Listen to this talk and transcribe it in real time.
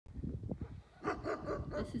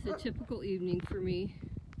This is a typical evening for me.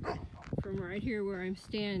 From right here where I'm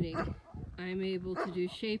standing, I'm able to do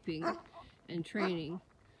shaping and training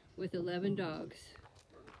with 11 dogs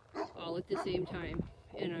all at the same time,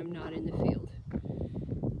 and I'm not in the field.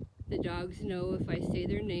 The dogs know if I say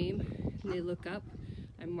their name and they look up,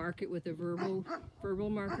 I mark it with a verbal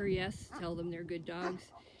marker, yes, tell them they're good dogs,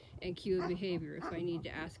 and cue a behavior. If I need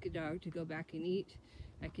to ask a dog to go back and eat,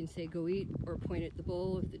 I can say go eat, or point at the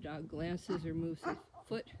bowl. If the dog glances or moves a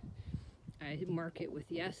foot, I mark it with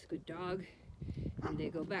yes, good dog, and they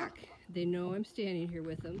go back. They know I'm standing here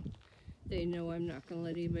with them. They know I'm not going to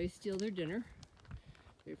let anybody steal their dinner.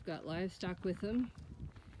 They've got livestock with them.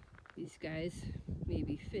 These guys may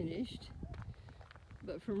be finished.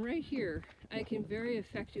 But from right here, I can very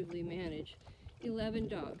effectively manage 11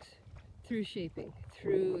 dogs through shaping,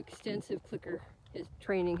 through extensive clicker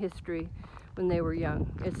training history when they were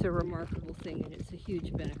young. It's a remarkable thing, and it's a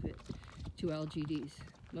huge benefit to LGDs.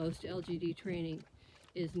 Most LGD training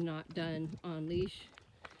is not done on leash,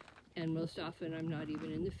 and most often I'm not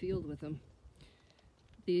even in the field with them.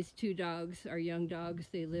 These two dogs are young dogs.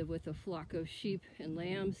 They live with a flock of sheep and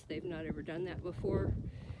lambs. They've not ever done that before.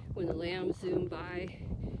 When the lambs zoom by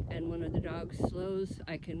and one of the dogs slows,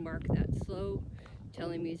 I can mark that slow, tell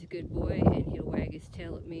him he's a good boy, and he'll wag his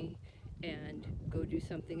tail at me and go do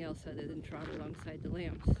something else other than trot alongside the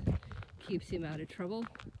lambs. Keeps him out of trouble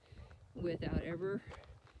without ever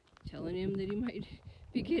telling him that he might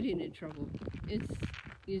be getting in trouble.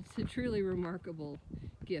 It's a truly remarkable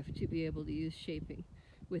gift to be able to use shaping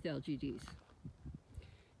with LGDs.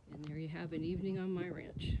 And there you have an evening on my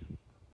ranch.